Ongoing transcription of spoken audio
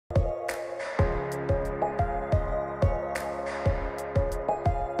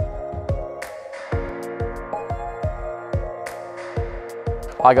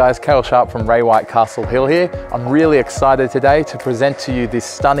Hi guys, Cale Sharp from Ray White Castle Hill here. I'm really excited today to present to you this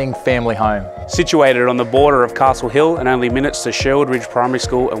stunning family home. Situated on the border of Castle Hill and only minutes to Sherwood Ridge Primary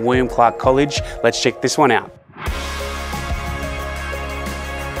School and William Clark College, let's check this one out.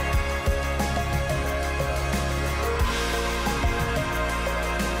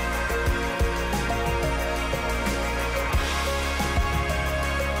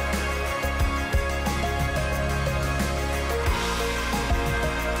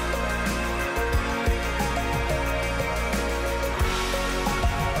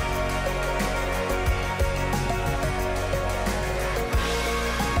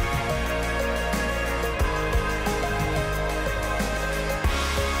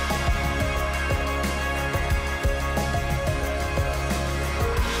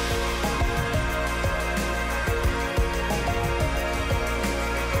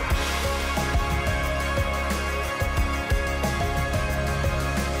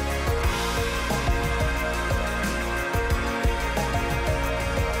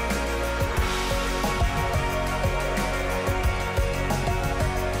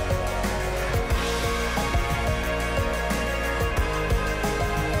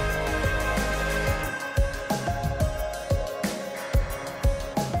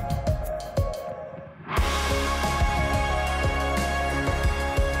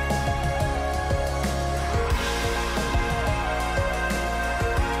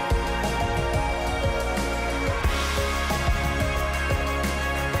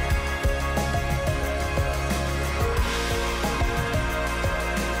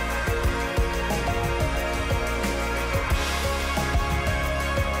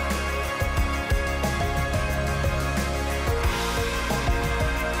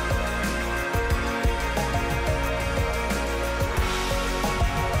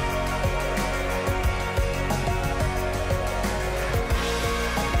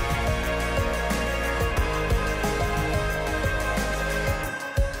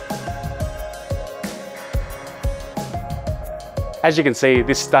 As you can see,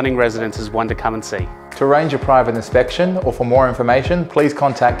 this stunning residence is one to come and see. To arrange a private inspection or for more information, please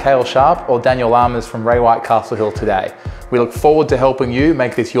contact Cale Sharp or Daniel Armours from Ray White Castle Hill today. We look forward to helping you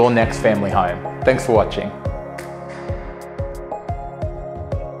make this your next family home. Thanks for watching.